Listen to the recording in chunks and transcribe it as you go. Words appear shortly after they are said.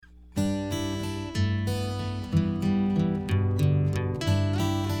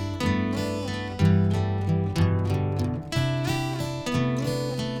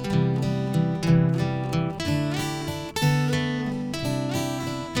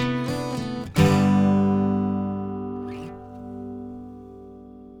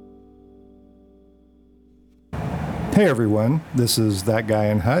Hey everyone, this is That Guy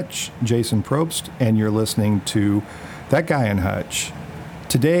in Hutch, Jason Probst, and you're listening to That Guy in Hutch.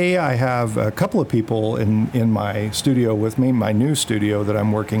 Today I have a couple of people in my studio with me, my new studio that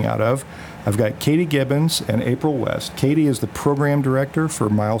I'm working out of. I've got Katie Gibbons and April West. Katie is the program director for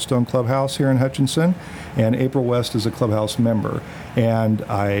Milestone Clubhouse here in Hutchinson, and April West is a Clubhouse member. And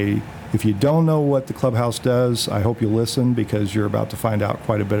if you don't know what the Clubhouse does, I hope you'll listen because you're about to find out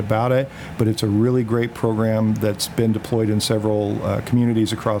quite a bit about it. But it's a really great program that's been deployed in several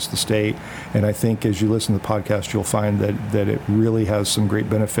communities across the state. And I think as you listen to the podcast, you'll find that it really has some great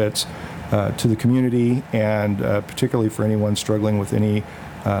benefits to the community, and particularly for anyone struggling with any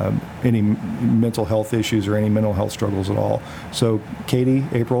mental health issues or any mental health struggles at all. So Katie,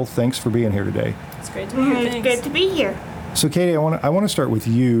 April, thanks for being here today. It's great to be here. It's good to be here. So Katie, I want to start with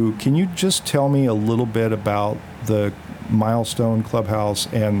you. Can you just tell me a little bit about the Milestone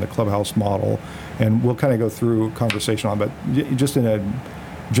Clubhouse and the Clubhouse model? And we'll kind of go through a conversation on it, but just in a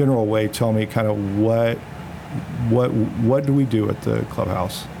general way, tell me kind of what do we do at the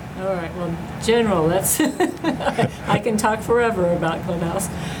Clubhouse? All right. Well, general, that's I can talk forever about Clubhouse.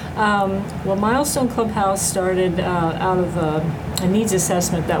 Well, Milestone Clubhouse started out of a needs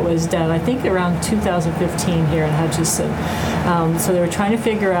assessment that was done, I think, around 2015 here in Hutchinson. So they were trying to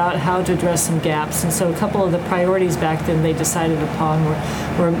figure out how to address some gaps. And so a couple of the priorities back then they decided upon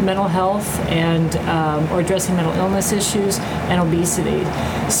were mental health and or addressing mental illness issues and obesity.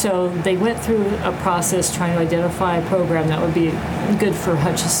 So they went through a process trying to identify a program that would be good for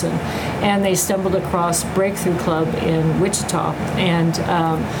Hutchinson. And they stumbled across Breakthrough Club in Wichita. And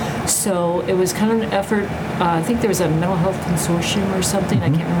so it was kind of an effort. I think there was a mental health consortium or something.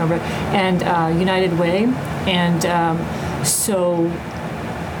 Mm-hmm. I can't remember. And United Way. And so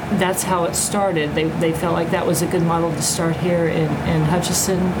that's how it started. They felt like that was a good model to start here in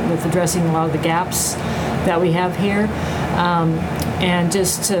Hutchinson with addressing a lot of the gaps that we have here. And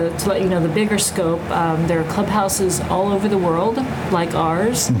just to let you know the bigger scope, there are clubhouses all over the world like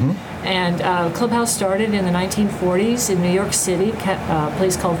ours. Mm-hmm. And Clubhouse started in the 1940s in New York City, a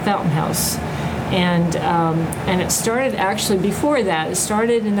place called Fountain House. And it started actually before that. It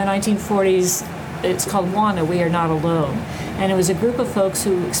started in the 1940s. It's called WANA, We Are Not Alone. And it was a group of folks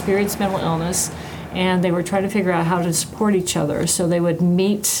who experienced mental illness, and they were trying to figure out how to support each other. So they would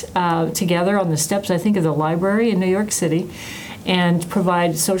meet together on the steps, I think, of the library in New York City, and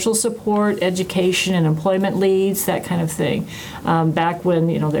provide social support, education, and employment leads, that kind of thing. Back when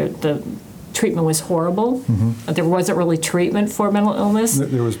the treatment was horrible, mm-hmm. There wasn't really treatment for mental illness.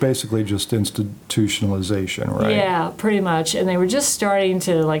 There was basically just institutionalization, right? Yeah, pretty much. And they were just starting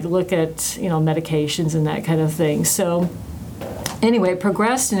to look at medications and that kind of thing. So anyway, it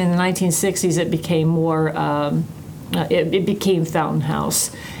progressed, and in the 1960s it became more. It became Fountain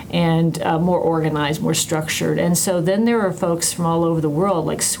House. And more organized, more structured. And so then there are folks from all over the world,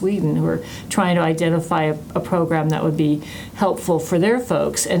 like Sweden, who are trying to identify a program that would be helpful for their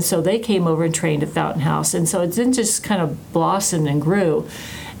folks. And so they came over and trained at Fountain House. And so it didn't just kind of blossom and grew.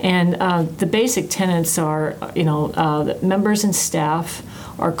 And the basic tenets are, that members and staff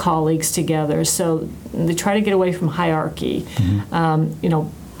are colleagues together. So they try to get away from hierarchy. Mm-hmm.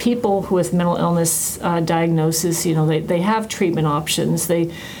 People with mental illness diagnosis, they have treatment options.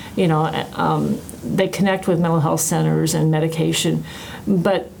 They connect with mental health centers and medication,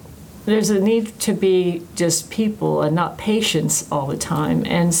 but there's a need to be just people and not patients all the time.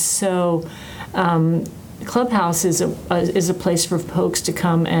 And so Clubhouse is a place for folks to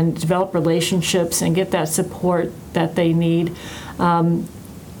come and develop relationships and get that support that they need, in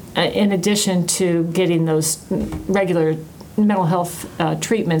addition to getting those regular mental health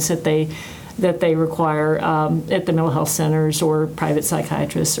treatments that they require at the mental health centers or private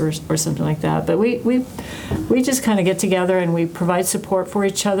psychiatrists or something like that. But we just kind of get together and we provide support for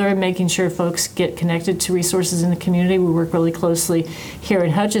each other and making sure folks get connected to resources in the community. We work really closely here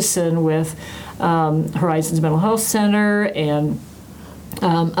in Hutchinson with Horizons Mental Health Center and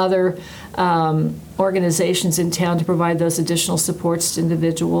other organizations in town to provide those additional supports to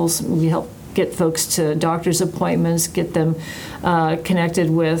individuals. We help get folks to doctor's appointments, get them connected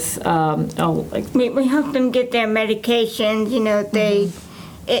with. We help them get their medications.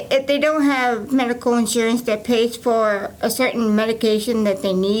 If they don't have medical insurance that pays for a certain medication that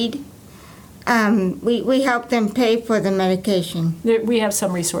they need, we help them pay for the medication. We have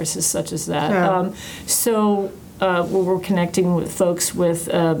some resources such as that. So we're connecting with folks with,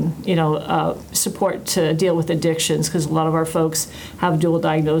 support to deal with addictions, because a lot of our folks have dual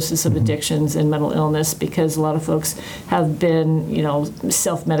diagnosis of addictions and mental illness, because a lot of folks have been,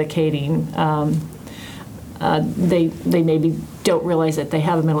 self-medicating. They maybe don't realize that they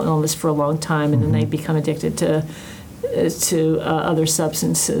have a mental illness for a long time, and then they become addicted to other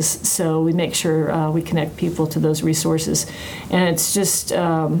substances. So we make sure we connect people to those resources. And it's just,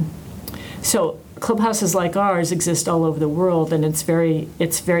 so clubhouses like ours exist all over the world, and it's very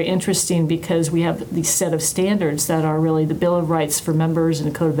interesting because we have these set of standards that are really the Bill of Rights for members and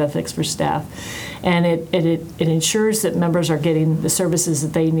a code of ethics for staff. And it ensures that members are getting the services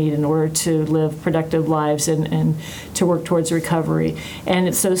that they need in order to live productive lives and to work towards recovery. And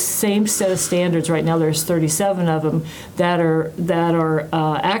it's those same set of standards. Right now there's 37 of them that are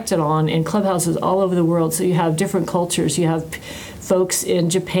acted on in clubhouses all over the world. So you have different cultures. You have folks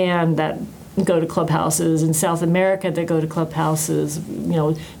in Japan that go to clubhouses, in South America that go to clubhouses,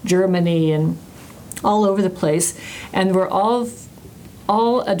 Germany, and all over the place. And we're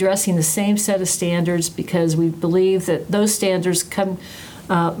all addressing the same set of standards because we believe that those standards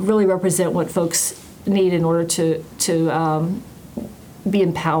really represent what folks need in order to be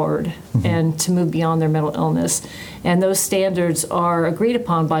empowered and to move beyond their mental illness. And those standards are agreed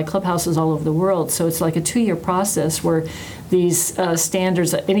upon by clubhouses all over the world. So it's like a 2-year process where these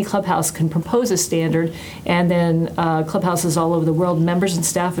standards, any clubhouse can propose a standard, and then clubhouses all over the world, members and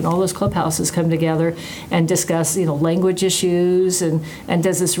staff in all those clubhouses come together and discuss, language issues, and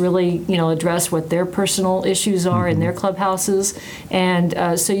does this really, address what their personal issues are in their clubhouses.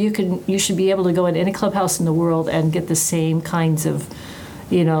 And so you should be able to go in any clubhouse in the world and get the same kinds of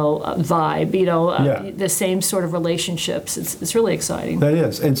vibe, the same sort of relationships. It's really exciting. That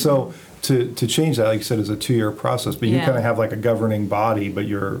is. And so to change that, like you said, is a 2-year process, but you kind of have like a governing body, but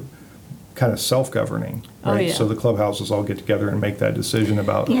you're kind of self-governing, right? Oh, yeah. So the clubhouses all get together and make that decision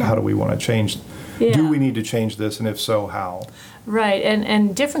about how do we want to change. Yeah. Do we need to change this, and if so, how? Right,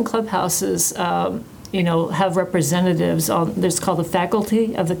 and different clubhouses have representatives on. There's called the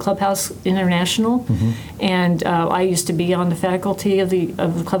faculty of the Clubhouse International, and I used to be on the faculty of the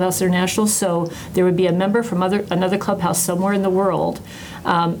Clubhouse International. So there would be a member from another clubhouse somewhere in the world,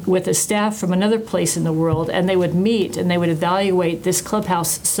 with a staff from another place in the world, and they would meet and they would evaluate this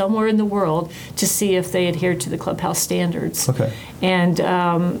clubhouse somewhere in the world to see if they adhere to the clubhouse standards. Okay. And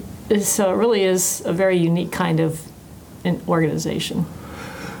so it really is a very unique kind of an organization.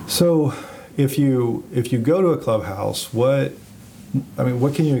 So if you go to a clubhouse, what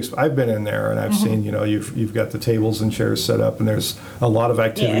can you I've been in there and I've seen, you've got the tables and chairs set up and there's a lot of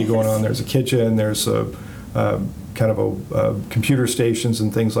activity going on. There's a kitchen, there's a kind of a computer stations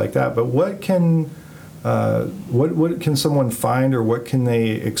and things like that. But what can someone find, or what can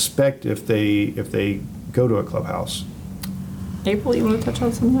they expect if they go to a clubhouse? April, you want to touch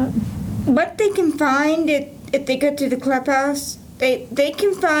on some of that? What they can find if they go to the clubhouse, they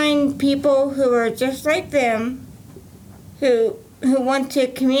can find people who are just like them, who want to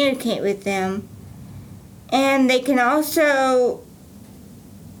communicate with them. And they can also,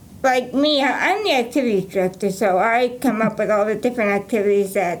 like me, I'm the activities director, so I come up with all the different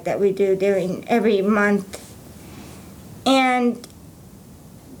activities that we do during every month. And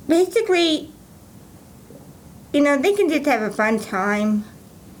basically, they can just have a fun time.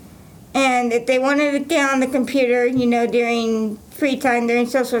 And if they wanted to get on the computer, during free time, during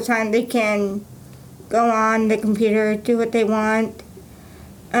social time, they can go on the computer, do what they want.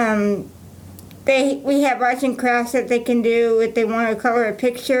 We have arts and crafts that they can do if they want to color a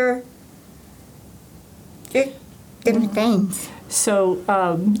picture. Just different things. So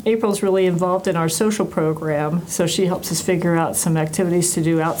April's really involved in our social program, so she helps us figure out some activities to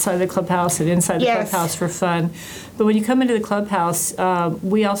do outside the clubhouse and inside the clubhouse for fun. But when you come into the clubhouse,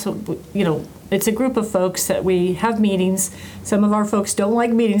 we also, it's a group of folks that we have meetings. Some of our folks don't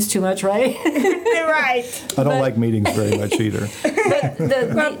like meetings too much, right? They're right. I don't like meetings very much either.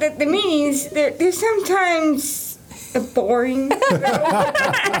 But the meetings, they're sometimes boring.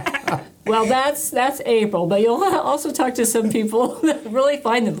 Well, that's April, but you'll also talk to some people that really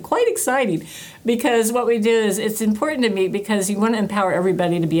find them quite exciting, because what we do is it's important to meet because you want to empower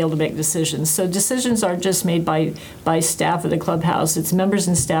everybody to be able to make decisions. So decisions aren't just made by staff of the clubhouse; it's members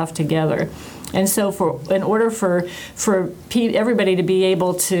and staff together. And so in order for everybody to be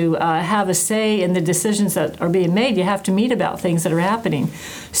able to have a say in the decisions that are being made, you have to meet about things that are happening.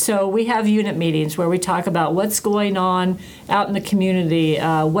 So we have unit meetings where we talk about what's going on out in the community,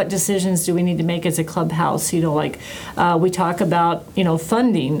 what decisions do we need to make as a clubhouse. We talk about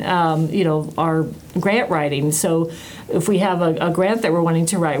funding, our grant writing. So if we have a grant that we're wanting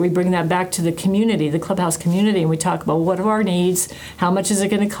to write, we bring that back to the community, the clubhouse community, and we talk about what are our needs, how much is it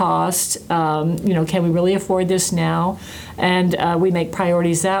going to cost, can we really afford this now? And we make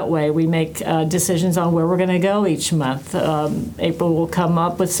priorities that way. We make decisions on where we're going to go each month. April will come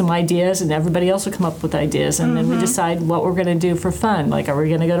up with some ideas, and everybody else will come up with ideas. And then we decide what we're going to do for fun. Like, are we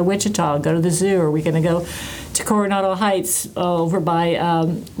going to go to Wichita, go to the zoo? Are we going to go to Coronado Heights over by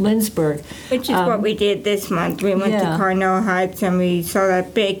Lindsborg? Which is what we did this month. We went to Coronado Heights, and we saw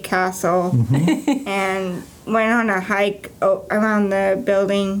that big castle and went on a hike around the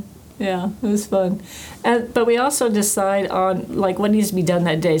building. Yeah, it was fun. But we also decide on, like, what needs to be done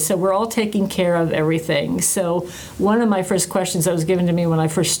that day. So we're all taking care of everything. So one of my first questions that was given to me when I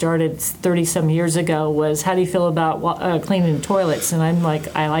first started 30-some years ago was, how do you feel about cleaning toilets? And I'm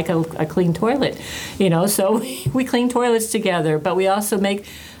like, I like a clean toilet. So we clean toilets together. But we also make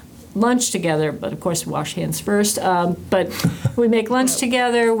lunch together, but of course wash hands first. But we make lunch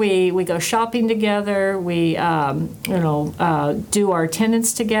together. We go shopping together. We do our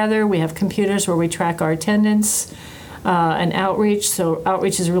attendance together. We have computers where we track our attendance and outreach. So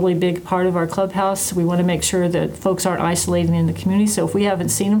outreach is a really big part of our clubhouse. We want to make sure that folks aren't isolating in the community. So if we haven't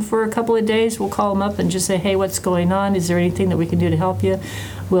seen them for a couple of days, we'll call them up and just say, hey, what's going on? Is there anything that we can do to help you?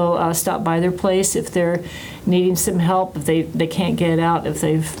 We'll stop by their place if they're needing some help, if they can't get out, if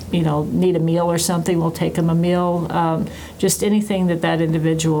they've, need a meal or something, we'll take them a meal, just anything that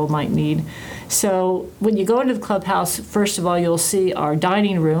individual might need. So when you go into the clubhouse, first of all, you'll see our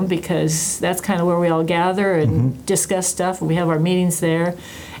dining room, because that's kind of where we all gather and discuss stuff, and we have our meetings there.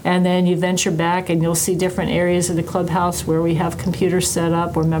 And then you venture back and you'll see different areas of the clubhouse where we have computers set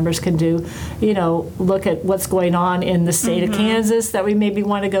up where members can do, look at what's going on in the state of Kansas that we maybe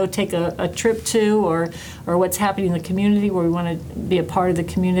want to go take a trip to, or what's happening in the community where we want to be a part of the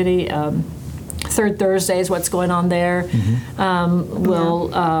community. Third Thursday is what's going on there.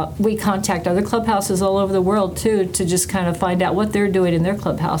 We contact other clubhouses all over the world too, to just kind of find out what they're doing in their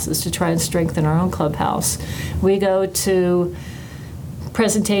clubhouses to try and strengthen our own clubhouse. We go to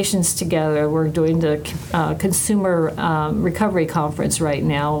presentations together. We're doing the Consumer Recovery Conference right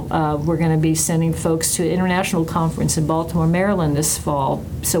now. We're going to be sending folks to an international conference in Baltimore, Maryland this fall,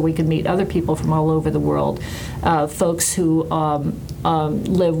 so we can meet other people from all over the world, folks who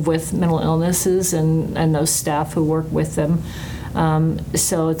live with mental illnesses and those staff who work with them.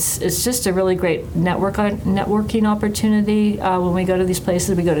 So it's just a really great networking opportunity. When we go to these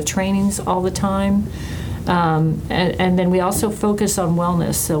places, we go to trainings all the time. And then we also focus on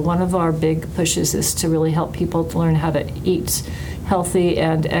wellness. So one of our big pushes is to really help people to learn how to eat healthy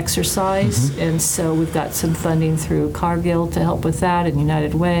and exercise. And so we've got some funding through Cargill to help with that, and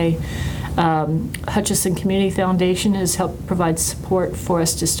United Way. Hutchinson Community Foundation has helped provide support for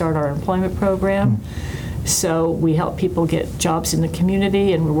us to start our employment program. So we help people get jobs in the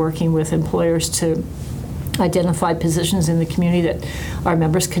community, and we're working with employers to identify positions in the community that our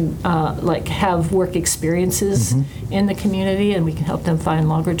members can have work experiences in the community, and we can help them find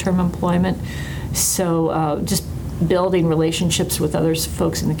longer-term employment. So just building relationships with other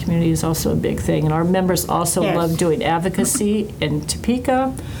folks in the community is also a big thing. And our members also love doing advocacy in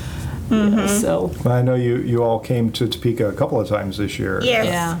Topeka. Well, I know you all came to Topeka a couple of times this year.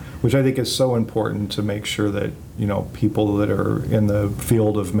 Which I think is so important to make sure that people that are in the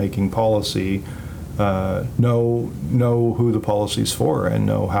field of making policy know who the policy's for and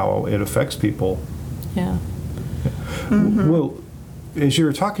know how it affects people. Well, as you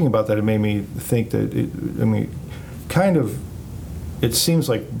were talking about that, it made me think that it seems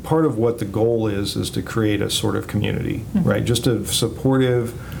like part of what the goal is to create a sort of community, right? Just a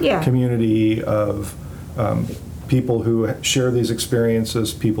supportive community of people who share these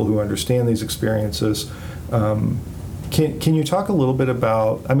experiences, people who understand these experiences. Can you talk a little bit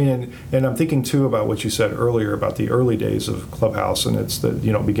about, and I'm thinking too about what you said earlier about the early days of Clubhouse, and it's that,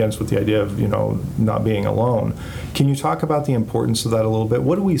 begins with the idea of, not being alone. Can you talk about the importance of that a little bit?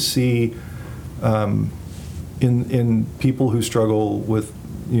 What do we see in people who struggle with,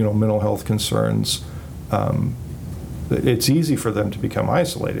 mental health concerns? It's easy for them to become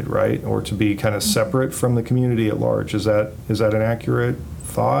isolated, right? Or to be kind of separate from the community at large. Is that an accurate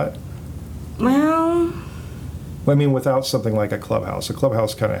thought? Well, without something like a clubhouse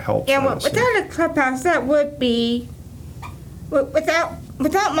kind of helps. Without a clubhouse, that would be, without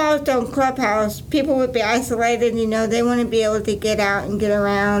Milestone Clubhouse, people would be isolated. They wouldn't be able to get out and get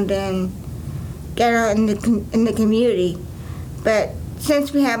around and get out in the community. But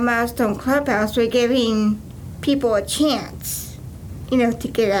since we have Milestone Clubhouse, we're giving people a chance, to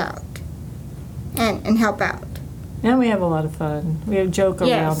get out and help out. And we have a lot of fun. We joke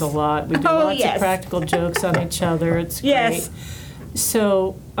around a lot. We do lots of practical jokes on each other. It's great.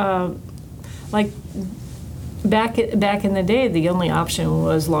 So, back in the day, the only option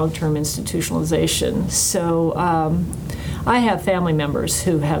was long-term institutionalization. So I have family members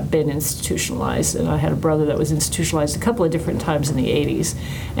who have been institutionalized, and I had a brother that was institutionalized a couple of different times in the 80s,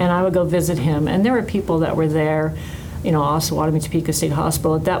 and I would go visit him, and there were people that were there, Osawatomie Topeka State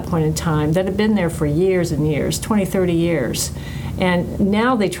Hospital at that point in time, that had been there for years and years, 20, 30 years. And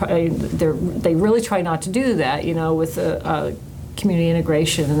now they really try not to do that, with community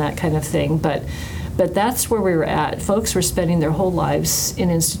integration and that kind of thing. But that's where we were at. Folks were spending their whole lives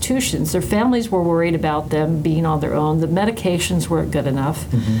in institutions. Their families were worried about them being on their own. The medications weren't good enough,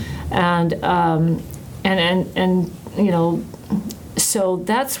 and so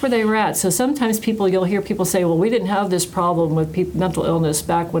that's where they were at. So sometimes you'll hear people say, well, we didn't have this problem with mental illness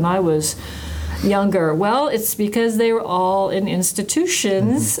back when I was younger. Well, it's because they were all in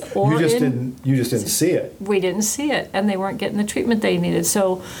institutions, or you just didn't see it. We didn't see it, and they weren't getting the treatment they needed.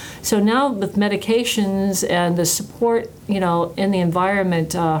 So now with medications and the support, in the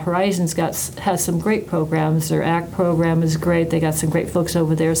environment, Horizons has some great programs. Their ACT program is great. They got some great folks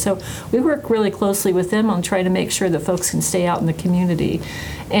over there. So we work really closely with them on trying to make sure that folks can stay out in the community,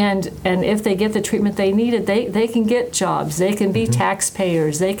 and if they get the treatment they needed, they can get jobs. They can be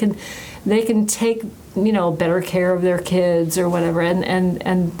taxpayers. They can take better care of their kids or whatever,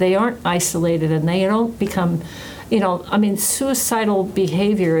 and they aren't isolated, and they don't become suicidal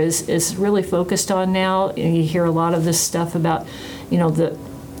behavior is really focused on now. And you hear a lot of this stuff about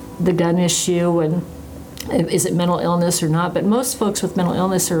the gun issue, and is it mental illness or not? But most folks with mental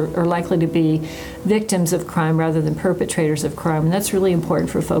illness are likely to be victims of crime rather than perpetrators of crime, and that's really important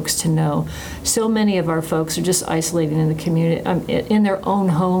for folks to know. So many of our folks are just isolated in the community, in their own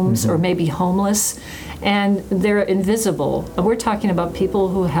homes, or maybe homeless, and they're invisible. And we're talking about people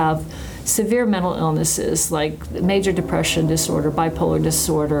who have severe mental illnesses like major depression disorder, bipolar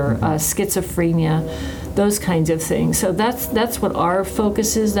disorder, schizophrenia, those kinds of things. So that's what our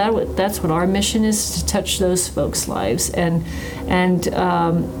focus is. That's what our mission is, to touch those folks' lives and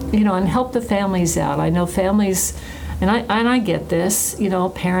help the families out. I know families, and I get this.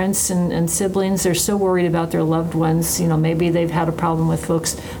 Parents and siblings, they're so worried about their loved ones. Maybe they've had a problem with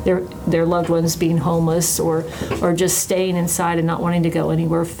folks, their loved ones being homeless or just staying inside and not wanting to go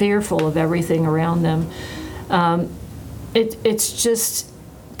anywhere, fearful of everything around them. It's just,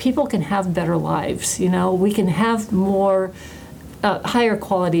 people can have better lives. We can have more higher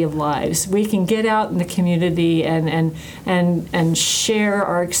quality of lives. We can get out in the community and share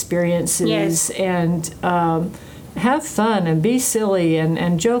our experiences, and have fun and be silly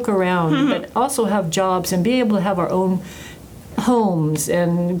and joke around, but also have jobs and be able to have our own homes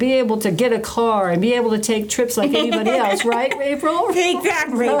and be able to get a car and be able to take trips like anybody else, right, April?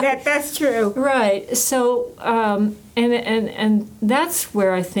 Exactly. Right. That's true. Right. So and that's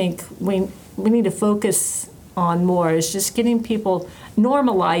where I think we need to focus on more, is just getting people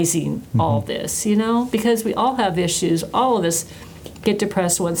normalizing all this, because we all have issues. All of us get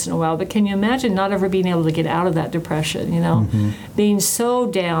depressed once in a while, but can you imagine not ever being able to get out of that depression, being so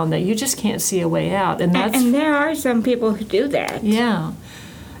down that you just can't see a way out? And there are some people who do that. Yeah.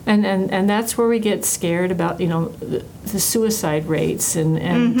 And that's where we get scared about, the suicide rates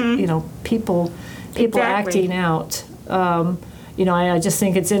and people Exactly. acting out. I just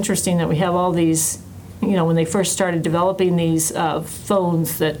think it's interesting that we have all these, when they first started developing these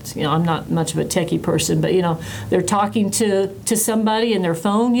phones that, I'm not much of a techie person, but, they're talking to somebody in their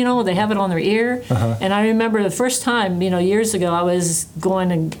phone, they have it on their ear. And I remember the first time, years ago, I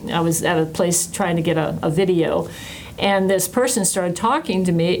was at a place trying to get a video. And this person started talking,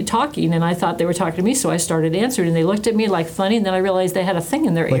 and I thought they were talking to me, so I started answering, and they looked at me like funny, and then I realized they had a thing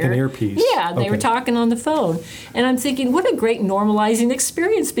in their ear. Like an earpiece. Yeah, they were talking on the phone. And I'm thinking, what a great normalizing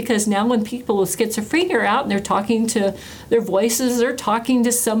experience, because now when people with schizophrenia are out and they're talking to their voices, they're talking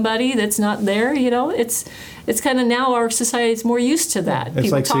to somebody that's not there, it's kind of, now our society is more used to that. It's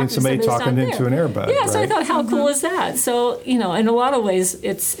people like seeing somebody talking into an airbud. Yeah, so I right? thought, how cool is that? So, in a lot of ways,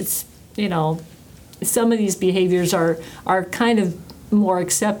 it's some of these behaviors are kind of more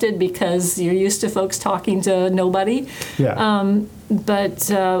accepted because you're used to folks talking to nobody. Yeah. But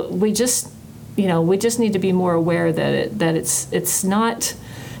we just need to be more aware that it's not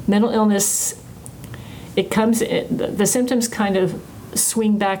mental illness. The symptoms kind of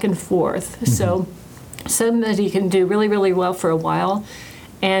swing back and forth. So somebody can do really, really well for a while,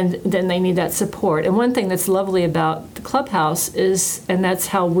 and then they need that support. And one thing that's lovely about the Clubhouse is, and that's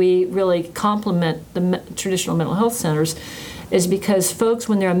how we really complement the traditional mental health centers, is because folks,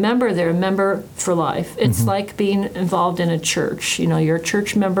 when they're a member for life. It's like being involved in a church. You're a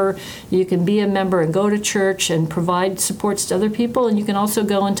church member. You can be a member and go to church and provide supports to other people, and you can also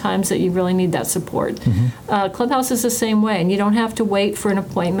go in times that you really need that support. Clubhouse is the same way, and you don't have to wait for an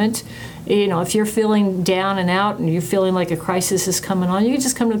appointment. if you're feeling down and out and you're feeling like a crisis is coming on, you can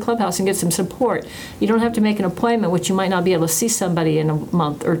just come to the Clubhouse and get some support. You don't have to make an appointment, which you might not be able to see somebody in a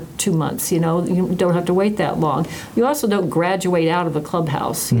month or 2 months. You don't have to wait that long. You also don't graduate out of the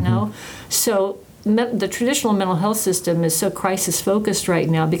Clubhouse. So the traditional mental health system is so crisis focused right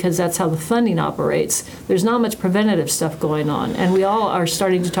now because that's how the funding operates. There's not much preventative stuff going on, and we all are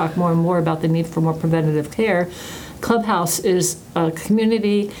starting to talk more and more about the need for more preventative care. Clubhouse is a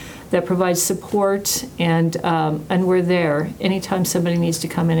community that provides support, and we're there anytime somebody needs to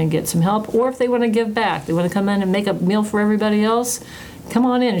come in and get some help, or if they want to give back, they want to come in and make a meal for everybody else, come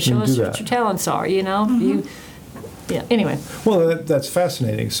on in and show us what your talents are. Yeah. Anyway. Well, that's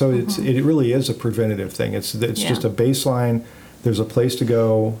fascinating. So it really is a preventative thing. It's just a baseline. There's a place to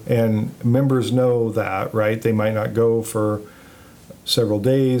go, and members know that, right? They might not go for several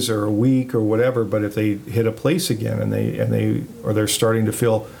days or a week or whatever, but if they hit a place again and they're starting to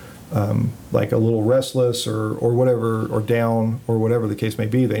feel like a little restless or whatever, or down or whatever the case may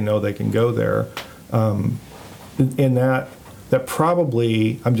be, they know they can go there. In that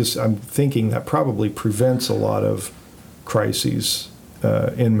probably, I'm thinking that probably prevents a lot of crises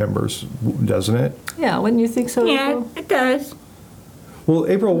in members, doesn't it? Yeah, wouldn't you think so? Yeah, April? it does. Well,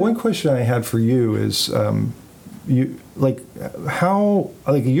 April, one question I had for you is, you're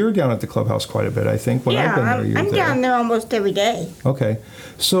down at the Clubhouse quite a bit, I think. When I've been there, you're I'm down there almost every day. Okay,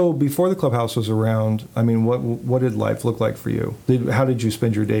 so before the Clubhouse was around, I mean, what did life look like for you? How did you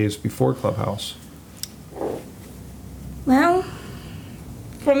spend your days before Clubhouse? Well,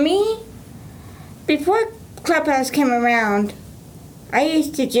 for me, before Clubhouse came around, I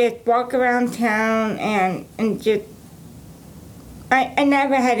used to just walk around town and just, I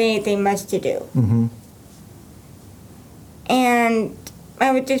never had anything much to do. Mm-hmm. And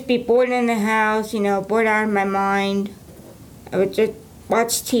I would just be bored in the house, bored out of my mind. I would just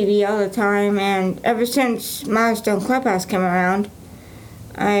watch TV all the time, and ever since Milestone Clubhouse came around,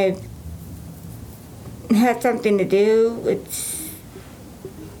 I've had something to do.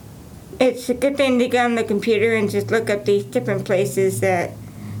 It's a good thing to get on the computer and just look up these different places that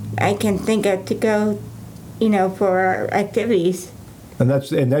I can think of to go, for our activities. And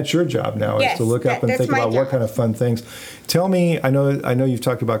that's your job now, is to look up and think about what kind of fun things. Tell me, I know you've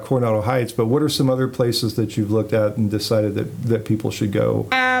talked about Coronado Heights, but what are some other places that you've looked at and decided that people should go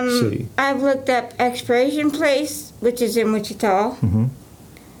see? I've looked up Exploration Place, which is in Wichita.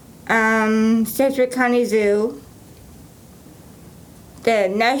 Mm-hmm. Sedgwick County Zoo, the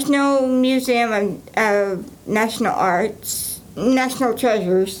National Museum of National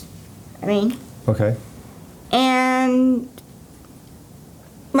Treasures, Okay. And,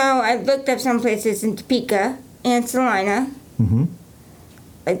 well, I looked up some places in Topeka and Salina, Mm-hmm.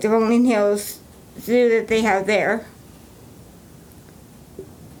 like the Rolling Hills Zoo that they have there.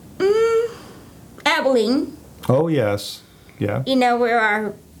 Abilene. Oh, yes. Yeah. Where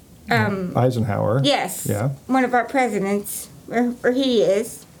our Eisenhower. Yes. Yeah. One of our presidents, where he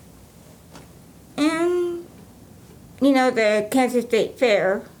is. And, the Kansas State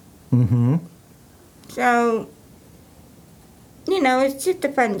Fair. Mm-hmm. So, it's just a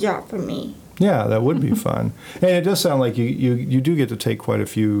fun job for me. Yeah, that would be fun. And it does sound like you do get to take quite a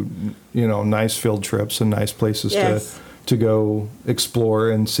few, nice field trips and nice places to go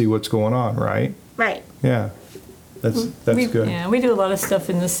explore and see what's going on, right? Right. Yeah. That's good. Yeah, we do a lot of stuff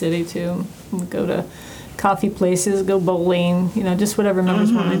in the city too. We go to coffee places, go bowling, just whatever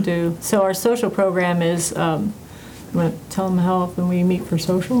members want to do. So our social program is, you want to tell them how often we meet for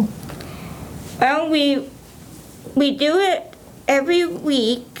social? Well, we do it every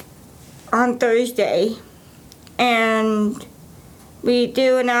week on Thursday, and we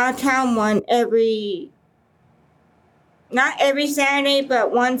do an out-of-town one not every Saturday,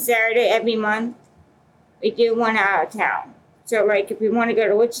 but one Saturday every month. We do one out of town. So, like, if we want to go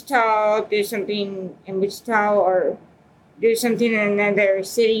to Wichita, do something in Wichita, or do something in another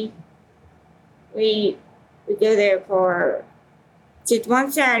city, we go there for just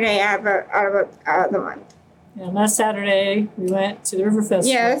one Saturday out of the month. Yeah, last Saturday we went to the River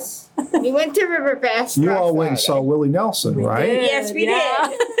Festival. Yes, we went to River Fest. You all went and saw Willie Nelson, right? Yes, we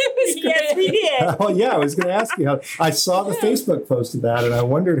did. Yes, we did. Oh, yeah, I was going to ask you how. I saw the Facebook post of that, and I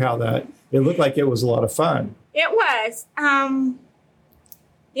wondered how it looked like it was a lot of fun. It was.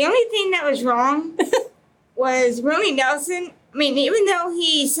 The only thing that was wrong was Willie Nelson. Even though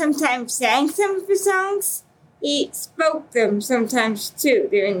he sometimes sang some of his songs, he spoke them sometimes too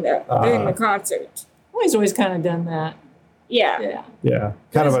during the concert. Well, he's always kind of done that. Yeah. Yeah,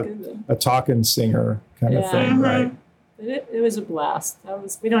 kind of good, a talking singer kind of thing, right? It was a blast.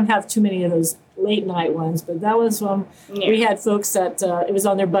 We don't have too many of those late night ones, but that was one. Yeah. We had folks that it was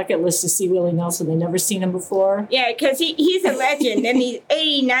on their bucket list to see Willie Nelson. They'd never seen him before. Yeah, because he's a legend, and he's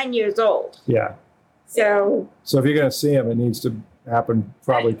 89 years old. Yeah. So if you're going to see him, it needs to happen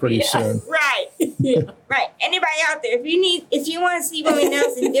probably pretty soon. Right. Yeah. Right. Anybody out there, if you want to see Willie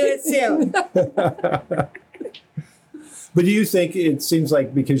Nelson, do it soon. But do you think it seems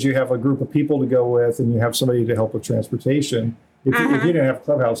like because you have a group of people to go with and you have somebody to help with transportation, if you didn't have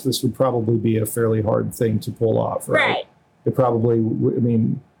Clubhouse, this would probably be a fairly hard thing to pull off, right? Right. It probably,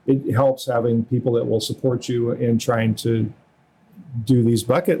 it helps having people that will support you in trying to do these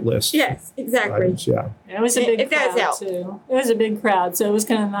bucket lists. Yes, exactly. Items, yeah. And it was a big crowd, too. It was a big crowd, so it was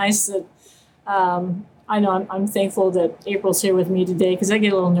kind of nice that I know I'm thankful that April's here with me today because I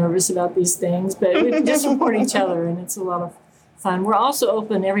get a little nervous about these things, but we can just support each other, and it's a lot of fun. We're also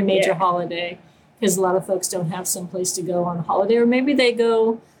open every major holiday because a lot of folks don't have some place to go on a holiday, or maybe they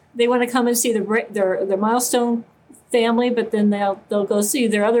want to come and see their Milestone family, but then they'll go see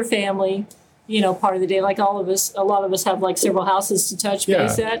their other family, part of the day. Like a lot of us have like several houses to touch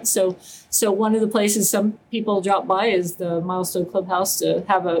base at. So one of the places some people drop by is the Milestone Clubhouse to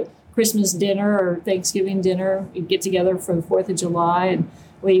have a Christmas dinner or Thanksgiving dinner. We get together for the 4th of July, and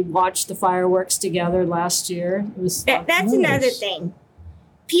we watched the fireworks together last year. It was that's nice. Another thing.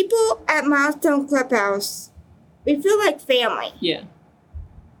 People at Milestone Clubhouse, we feel like family. Yeah.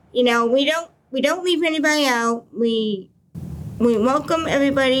 We don't leave anybody out. We welcome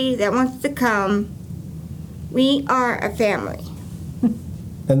everybody that wants to come. We are a family.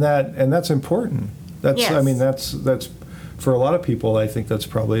 And that's important. That's yes. That's for a lot of people, I think that's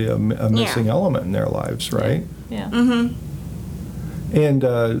probably a missing element in their lives, right? Yeah. Mm-hmm. And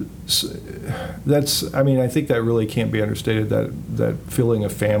I think that really can't be understated, that feeling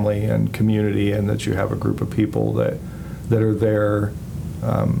of family and community, and that you have a group of people that are there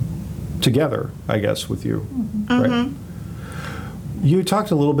together, I guess, with you, right? Mm-hmm. You talked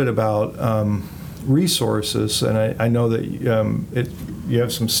a little bit about resources, and I know that you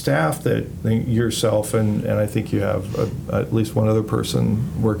have some staff that yourself and I think you have at least one other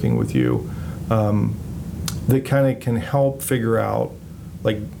person working with you that kind of can help figure out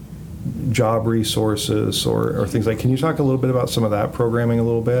like job resources or things like. Can you talk a little bit about some of that programming a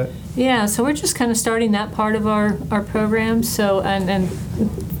little bit? Yeah, so we're just kind of starting that part of our program. So and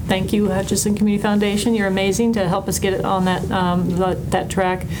thank you, Hutchinson Community Foundation. You're amazing to help us get it on that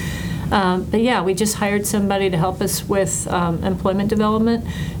track. But yeah, we just hired somebody to help us with employment development.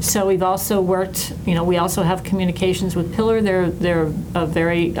 So we've also worked, we also have communications with Pillar. They're a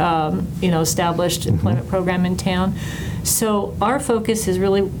very, established employment program in town. So our focus is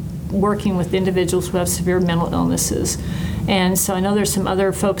really working with individuals who have severe mental illnesses. And so I know there's some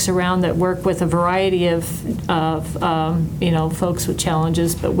other folks around that work with a variety of folks with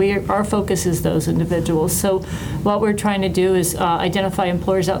challenges, but our focus is those individuals. So what we're trying to do is identify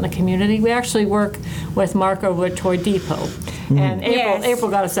employers out in the community. We actually work with Mark over at Toy Depot, and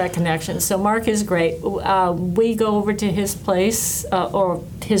April got us that connection. So Mark is great. We go over to his place or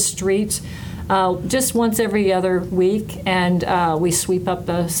his street just once every other week, and we sweep up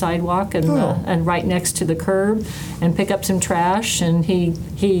the sidewalk and right next to the curb and pick up some trash, and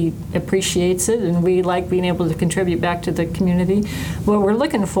he appreciates it, and we like being able to contribute back to the community. What we're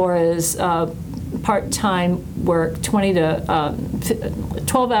looking for is part-time work, 12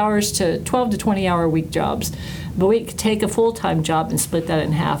 hours to 12 to 20-hour week jobs, but we could take a full-time job and split that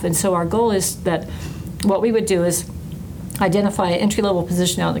in half. And so our goal is that what we would do is identify an entry-level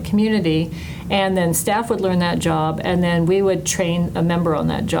position out in the community, and then staff would learn that job, and then we would train a member on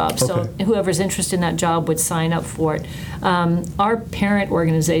that job. Okay. So whoever's interested in that job would sign up for it. Our parent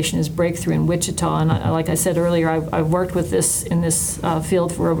organization is Breakthrough in Wichita, and like I said earlier, I've worked with in this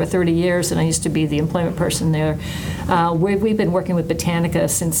field for over 30 years, and I used to be the employment person there. We've been working with Botanica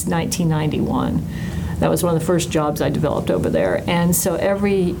since 1991. That was one of the first jobs I developed over there. And so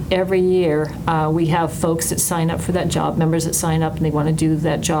every year we have folks that sign up for that job, members that sign up and they want to do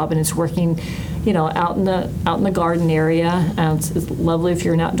that job, and it's working, out in the garden area. It's lovely if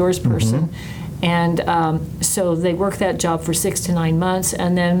you're an outdoors person. Mm-hmm. And so they work that job for 6 to 9 months,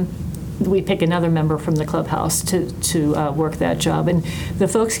 and then we pick another member from the clubhouse to work that job. And the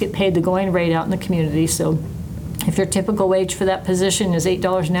folks get paid the going rate out in the community. So if your typical wage for that position is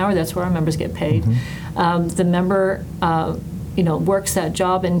 $8 an hour, that's where our members get paid. Mm-hmm. The member works that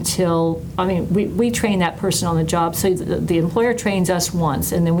job until, we train that person on the job. So the employer trains us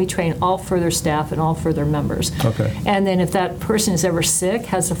once, and then we train all further staff and all further members. Okay. And then if that person is ever sick,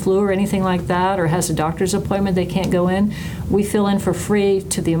 has the flu or anything like that, or has a doctor's appointment they can't go in, we fill in for free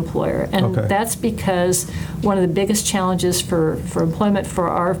to the employer. And Okay. that's because one of the biggest challenges for employment for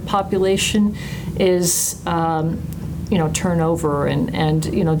our population is turnover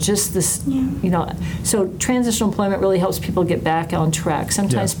and just this, so transitional employment really helps people get back on track.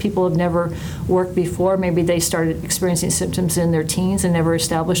 Sometimes people have never worked before. Maybe they started experiencing symptoms in their teens and never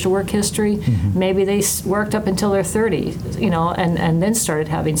established a work history. Mm-hmm. Maybe they worked up until they're 30, and then started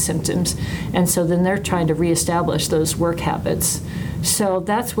having symptoms. And so then they're trying to reestablish those work habits. So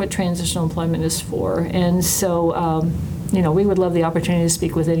that's what transitional employment is for. And so, we would love the opportunity to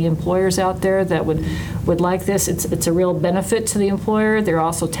speak with any employers out there that would like this. It's a real benefit to the employer. There are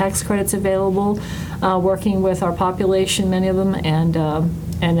also tax credits available working with our population, many of them.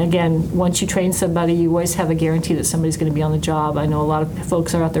 And again, once you train somebody, you always have a guarantee that somebody's going to be on the job. I know a lot of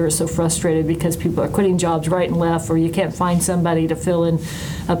folks are out there are so frustrated because people are quitting jobs right and left, or you can't find somebody to fill in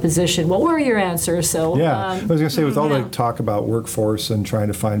a position. What were your answers? So yeah, I was going to say, with all the talk about workforce and trying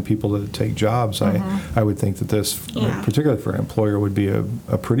to find people to take jobs, I would think that this, particularly for an employer, would be a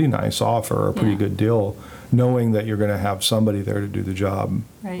pretty nice offer, a pretty good deal, knowing that you're going to have somebody there to do the job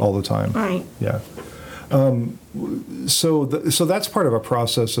all the time. Right. Yeah. So that's part of a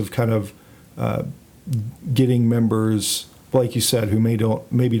process of kind of getting members, like you said, who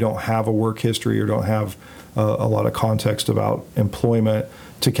maybe don't have a work history or don't have a lot of context about employment,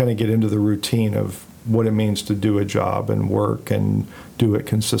 to kind of get into the routine of what it means to do a job and work and do it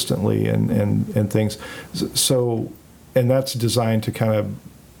consistently and things. So, and that's designed to kind of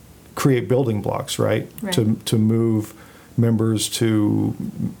create building blocks, right? To move members to,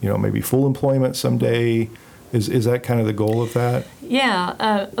 maybe full employment someday. Is that kind of the goal of that?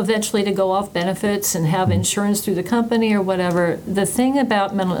 Yeah, eventually to go off benefits and have insurance through the company or whatever. The thing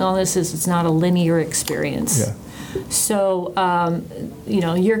about mental illness is it's not a linear experience. Yeah. So,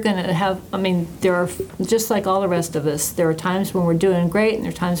 you're going to have, there are, just like all the rest of us, there are times when we're doing great, and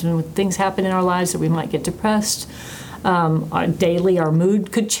there are times when things happen in our lives that we might get depressed. Our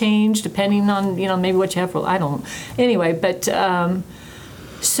mood could change depending on, maybe what you have for, I don't know. Anyway, but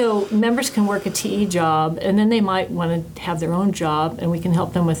so members can work a TE job, and then they might want to have their own job, and we can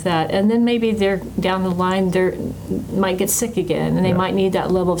help them with that. And then maybe they're down the line, they might get sick again, and they might need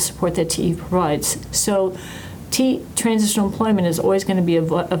that level of support that TE provides. So transitional employment is always going to be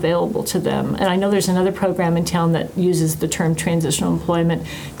available to them. And I know there's another program in town that uses the term transitional employment.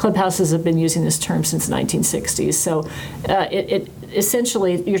 Clubhouses have been using this term since the 1960s. So it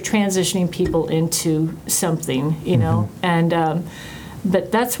essentially, you're transitioning people into something, and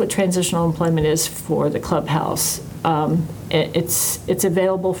but that's what transitional employment is for the Clubhouse. It's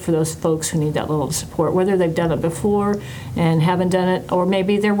available for those folks who need that level of support, whether they've done it before and haven't done it, or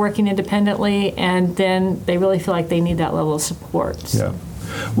maybe they're working independently and then they really feel like they need that level of support. So. Yeah.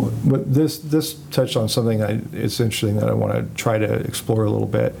 But this touched on something it's interesting that I want to try to explore a little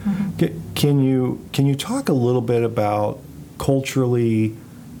bit. Can you talk a little bit about culturally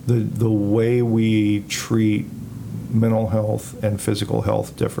the way we treat mental health and physical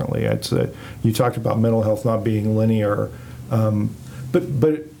health differently? You talked about mental health not being linear, but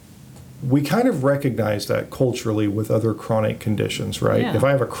we kind of recognize that culturally with other chronic conditions, right? Yeah. If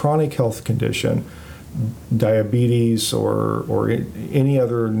I have a chronic health condition, diabetes or any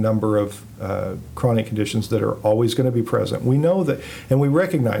other number of chronic conditions that are always going to be present, we know that, and we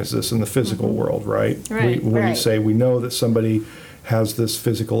recognize this in the physical world, right? We say we know that somebody has this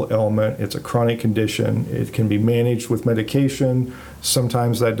physical ailment. It's a chronic condition. It can be managed with medication.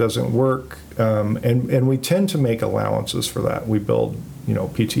 Sometimes that doesn't work, and we tend to make allowances for that. We build,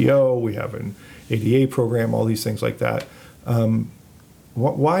 PTO. We have an ADA program. All these things like that.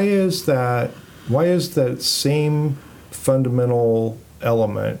 Why is that? Why is that same fundamental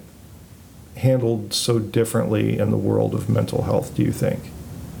element handled so differently in the world of mental health, do you think?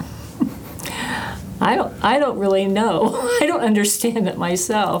 I don't really know. I don't understand it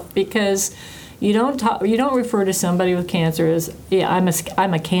myself, because you don't refer to somebody with cancer as, I'm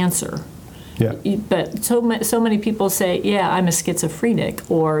a cancer. Yeah. But so many people say, I'm a schizophrenic,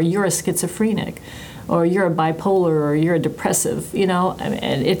 or you're a schizophrenic, or you're a bipolar, or you're a depressive.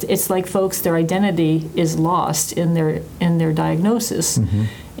 And it's like folks, their identity is lost in their diagnosis.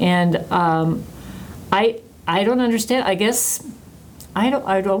 And I don't understand. I guess I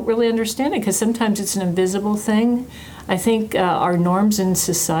don't really understand it, because sometimes it's an invisible thing. I think our norms in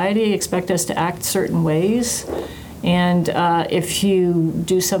society expect us to act certain ways, And if you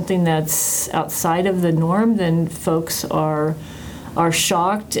do something that's outside of the norm, then folks are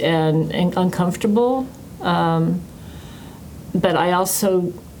shocked and uncomfortable. But I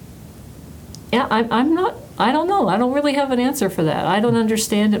also, I don't know. I don't really have an answer for that. I don't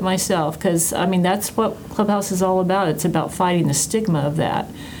understand it myself, because, I mean, that's what Clubhouse is all about. It's about fighting the stigma of that.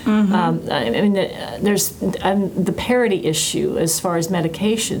 I mean, there's the parity issue as far as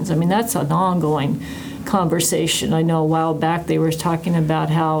medications. I mean, that's an ongoing conversation. I know a while back they were talking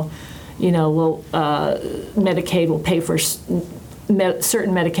about how, Medicaid will pay for certain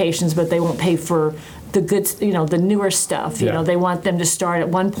medications, but they won't pay for the good, the newer stuff. They want them to start at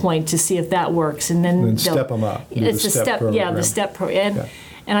one point to see if that works, and then step them up. It's the step program. The step program.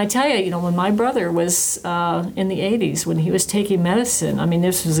 And I tell you, when my brother was in the 80s, when he was taking medicine, I mean,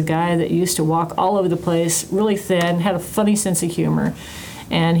 this was a guy that used to walk all over the place, really thin, had a funny sense of humor.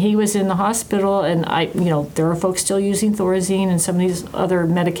 And he was in the hospital, and there are folks still using Thorazine and some of these other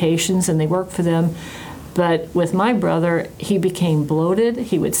medications, and they work for them. But with my brother, he became bloated.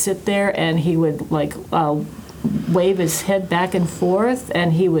 He would sit there and he would wave his head back and forth,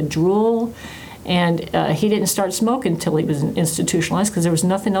 and he would drool. And he didn't start smoking until he was institutionalized, because there was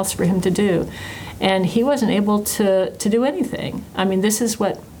nothing else for him to do. And he wasn't able to do anything. I mean, this is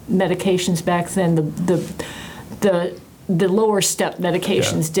what medications back then, the lower step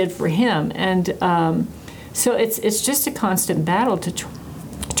medications did for him. And so it's just a constant battle to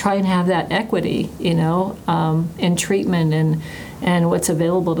try and have that equity, in treatment and what's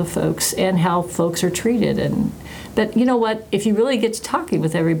available to folks and how folks are treated. But you know what? If you really get to talking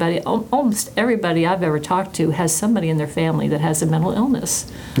with everybody, almost everybody I've ever talked to has somebody in their family that has a mental illness,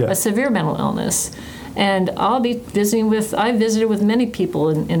 a severe mental illness. And I'll be I visited with many people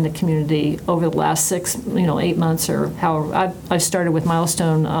in the community over the last 8 months or however. I started with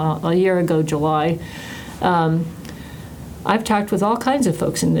Milestone a year ago, July. I've talked with all kinds of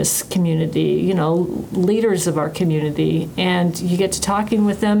folks in this community, leaders of our community, and you get to talking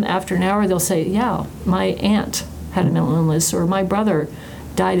with them. After an hour, they'll say, yeah, my aunt had a mental illness, or my brother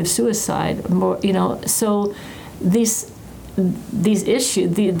died of suicide. So these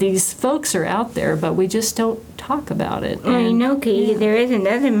issues, these folks are out there, but we just don't talk about it. Well, Katie, there is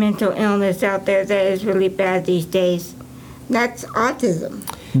another mental illness out there that is really bad these days. That's autism.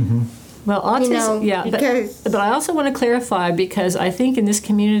 Mm-hmm. Well, autism, but I also want to clarify, because I think in this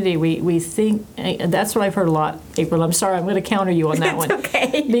community we think, that's what I've heard a lot, April. I'm sorry, I'm going to counter you on that one.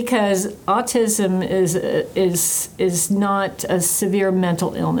 Okay. Because autism is not a severe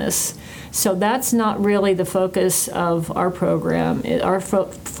mental illness. So that's not really the focus of our program. Our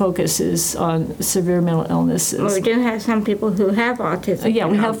focus is on severe mental illnesses. Well, we do have some people who have autism.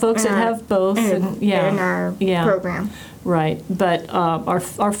 We have folks that have both. In our program. Right, but our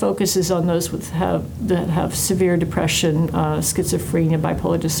focus is on those that have severe depression, schizophrenia,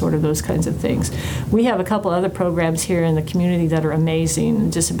 bipolar disorder, those kinds of things. We have a couple other programs here in the community that are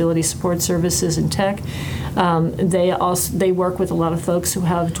amazing: disability support services and tech. They work with a lot of folks who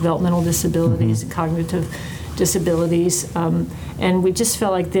have developmental disabilities and cognitive disabilities, and we just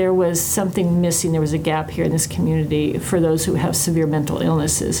felt like there was something missing. There was a gap here in this community for those who have severe mental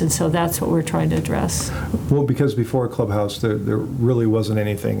illnesses, and so that's what we're trying to address. Well, because before Clubhouse, there really wasn't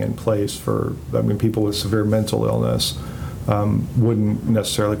anything in place for, people with severe mental illness wouldn't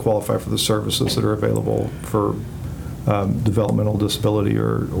necessarily qualify for the services that are available for developmental disability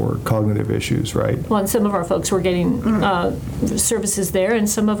or cognitive issues, right? Well, and some of our folks were getting services there, and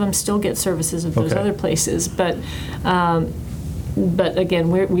some of them still get services at those other places. But again,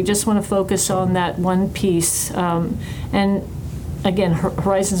 we just want to focus on that one piece. And again,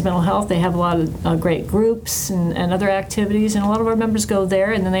 Horizons Mental Health, they have a lot of great groups and other activities, and a lot of our members go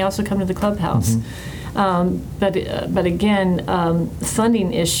there, and then they also come to the Clubhouse. But again,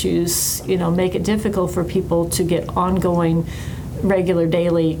 funding issues, make it difficult for people to get ongoing, regular,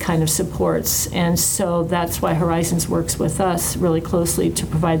 daily kind of supports, and so that's why Horizons works with us really closely to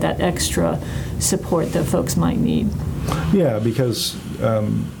provide that extra support that folks might need. Yeah, because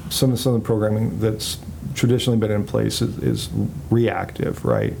some of the programming that's traditionally been in place is reactive,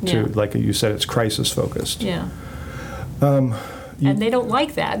 right? Yeah. To, like you said, it's crisis focused. Yeah. And they don't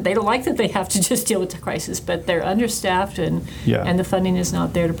like that. They don't like that they have to just deal with the crisis, but they're understaffed and the funding is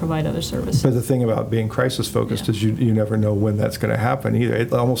not there to provide other services. But the thing about being crisis focused is you never know when that's going to happen either.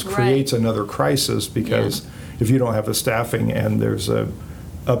 It almost creates another crisis, because if you don't have the staffing and there's a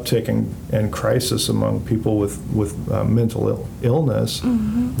uptick and crisis among people with mental illness,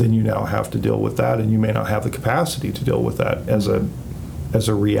 then you now have to deal with that, and you may not have the capacity to deal with that as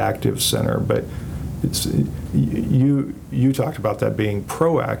a reactive center. But it's you talked about that being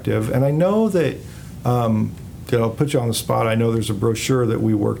proactive, and I know that I'll put you on the spot. I know there's a brochure that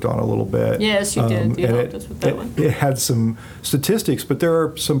we worked on a little bit. Yes, you did. You and helped us with that one. It had some statistics, but there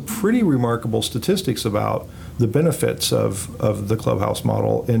are some pretty remarkable statistics about the benefits of the Clubhouse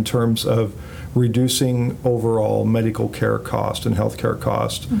model in terms of reducing overall medical care cost and healthcare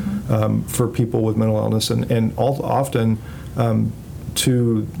cost for people with mental illness, and often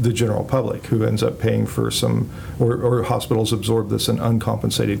to the general public, who ends up paying for some, or hospitals absorb this in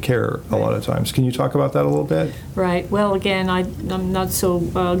uncompensated care a lot of times. Can you talk about that a little bit? Right. Well, again, I'm not so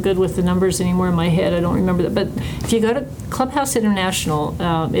good with the numbers anymore in my head. I don't remember that. But if you go to Clubhouse International,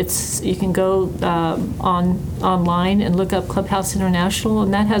 you can go online and look up Clubhouse International,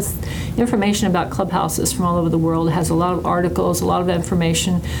 and that has information about clubhouses from all over the world. It has a lot of articles, a lot of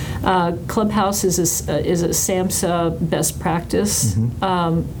information. Clubhouse is a SAMHSA best practice.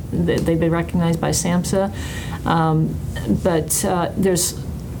 They've been recognized by SAMHSA. But there's,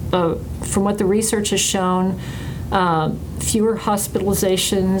 from what the research has shown, fewer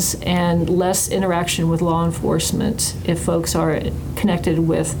hospitalizations and less interaction with law enforcement if folks are connected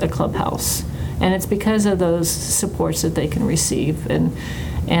with a clubhouse. And it's because of those supports that they can receive and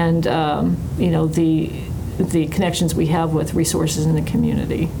the connections we have with resources in the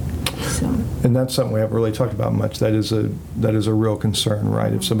community. So. And that's something we haven't really talked about much. That is a real concern,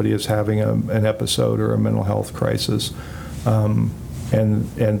 right? If somebody is having an episode or a mental health crisis, and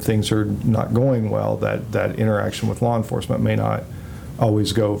things are not going well, that interaction with law enforcement may not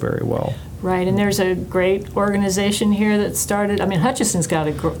always go very well. Right, and there's a great organization here that started. I mean, Hutchinson's got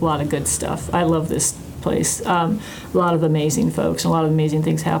a lot of good stuff. I love this place. A lot of amazing folks, a lot of amazing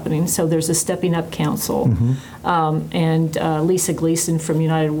things happening. So there's a Stepping Up Council, and Lisa Gleason from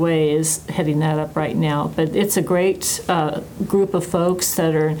United Way is heading that up right now. But it's a great group of folks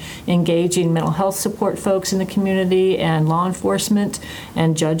that are engaging mental health support folks in the community and law enforcement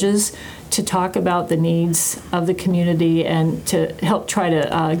and judges to talk about the needs of the community and to help try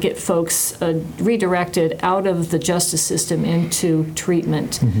to get folks redirected out of the justice system into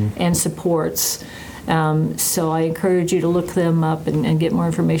treatment and supports. So I encourage you to look them up and get more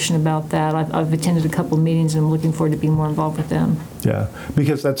information about that. I've attended a couple of meetings and I'm looking forward to being more involved with them. Yeah,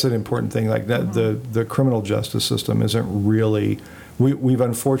 because that's an important thing. Like that, the criminal justice system isn't really. We've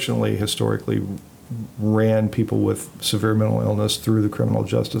unfortunately historically ran people with severe mental illness through the criminal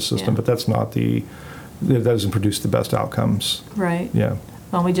justice system, but that doesn't produce the best outcomes. Right. Yeah.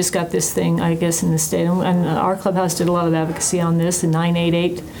 Well, we just got this thing, I guess, in the state, and our clubhouse did a lot of advocacy on this, the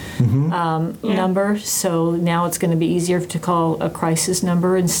 988 number. So now it's going to be easier to call a crisis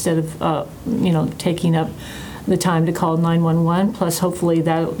number instead of, taking up the time to call 911. Plus, hopefully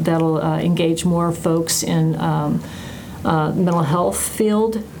that'll engage more folks in mental health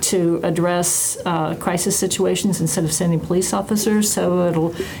field to address crisis situations instead of sending police officers.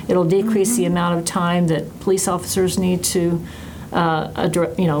 So it'll decrease the amount of time that police officers need to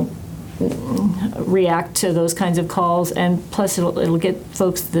react to those kinds of calls, and plus it'll get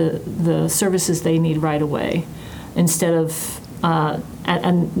folks the services they need right away, instead of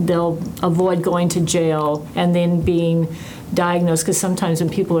and they'll avoid going to jail and then being diagnosed, because sometimes when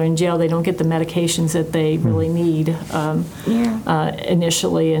people are in jail they don't get the medications that they really need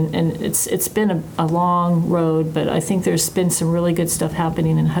initially, and it's been a long road, but I think there's been some really good stuff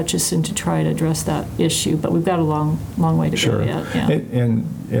happening in Hutchinson to try to address that issue, but we've got a long way to go yet. Yeah. And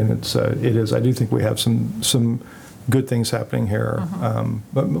it is. I do think we have some good things happening here,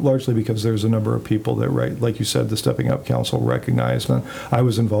 but largely because there's a number of people that, like you said, the Stepping Up Council recognized. And I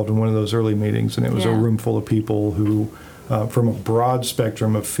was involved in one of those early meetings, and it was a room full of people who, from a broad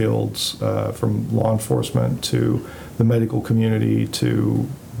spectrum of fields, from law enforcement to the medical community to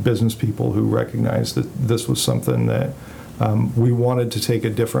business people, who recognized that this was something that we wanted to take a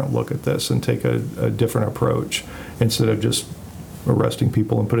different look at this and take a different approach, instead of just arresting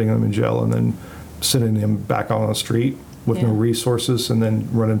people and putting them in jail and then sending them back on the street with no resources and then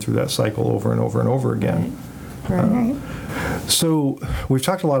running through that cycle over and over and over again. Right. So we've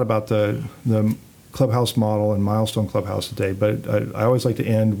talked a lot about the Clubhouse model and Milestone Clubhouse today, but I always like to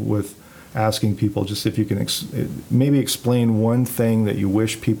end with asking people just if you can maybe explain one thing that you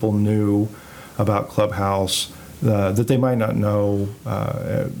wish people knew about Clubhouse that they might not know,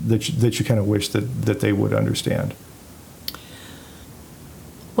 that you kind of wish that they would understand.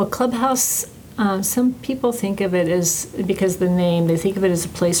 Well, Clubhouse, some people think of it as, because the name, they think of it as a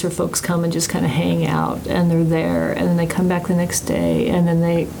place where folks come and just kind of hang out, and they're there, and then they come back the next day, and then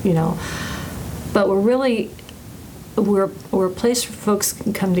they, but we're a place where folks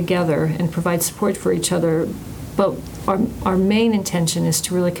can come together and provide support for each other. But our main intention is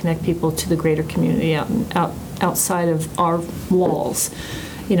to really connect people to the greater community outside of our walls.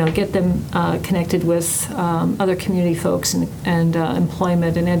 get them connected with other community folks and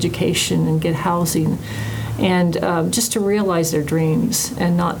employment and education and get housing, and just to realize their dreams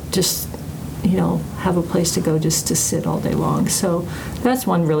and not just have a place to go just to sit all day long. So that's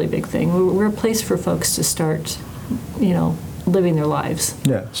one really big thing. We're a place for folks to start, living their lives.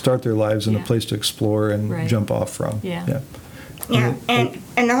 Yeah, start their lives in a place to explore and jump off from. Yeah. Yeah,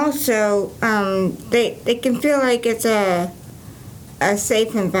 and also they can feel like it's a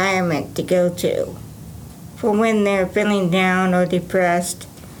safe environment to go to. For when they're feeling down or depressed,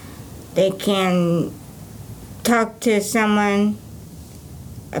 they can talk to someone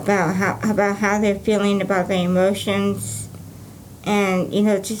about how they're feeling, about their emotions, and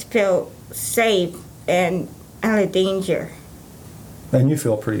just feel safe and out of danger. And you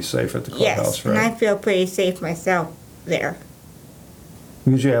feel pretty safe at the Clubhouse, yes, right? And I feel pretty safe myself there.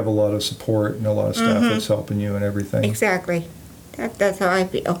 Because you have a lot of support and a lot of staff that's helping you and everything. Exactly. That's how I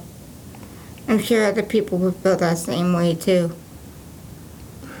feel. I'm sure other people would feel that same way too.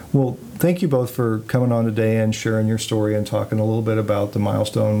 Well, thank you both for coming on today and sharing your story and talking a little bit about the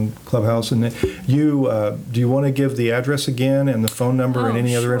Milestone Clubhouse. And you, do you want to give the address again and the phone number and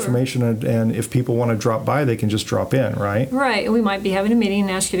any other information? And if people want to drop by, they can just drop in, right? Right. We might be having a meeting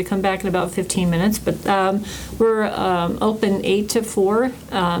and ask you to come back in about 15 minutes. But we're open 8 to 4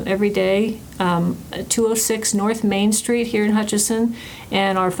 every day, 206 North Main Street here in Hutchinson.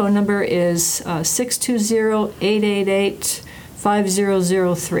 And our phone number is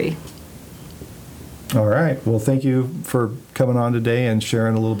 620-888-5003. All right. Well, thank you for coming on today and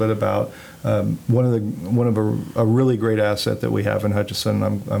sharing a little bit about one of a really great asset that we have in Hutchinson.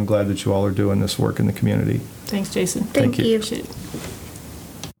 I'm glad that you all are doing this work in the community. Thanks, Jason. Thank you.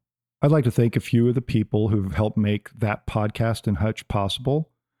 I'd like to thank a few of the people who've helped make that podcast in Hutch possible.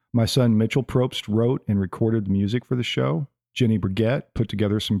 My son Mitchell Probst wrote and recorded the music for the show. Jenny Brigette put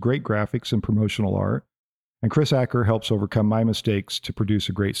together some great graphics and promotional art. And Chris Acker helps overcome my mistakes to produce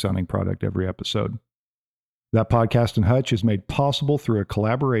a great sounding product every episode. That podcast in Hutch is made possible through a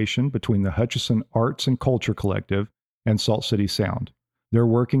collaboration between the Hutchinson Arts and Culture Collective and Salt City Sound. They're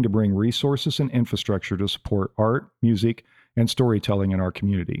working to bring resources and infrastructure to support art, music, and storytelling in our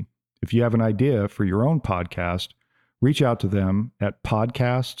community. If you have an idea for your own podcast, reach out to them at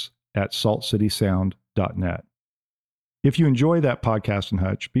podcasts@saltcitysound.net. If you enjoy that podcast in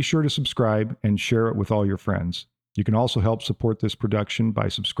Hutch, be sure to subscribe and share it with all your friends. You can also help support this production by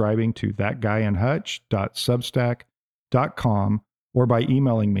subscribing to thatguyinhutch.substack.com or by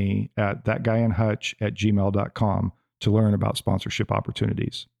emailing me at thatguyinhutch@gmail.com to learn about sponsorship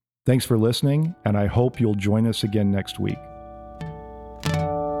opportunities. Thanks for listening, and I hope you'll join us again next week.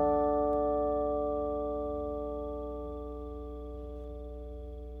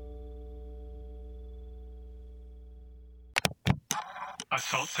 A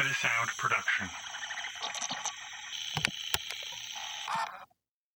Salt City Sound production.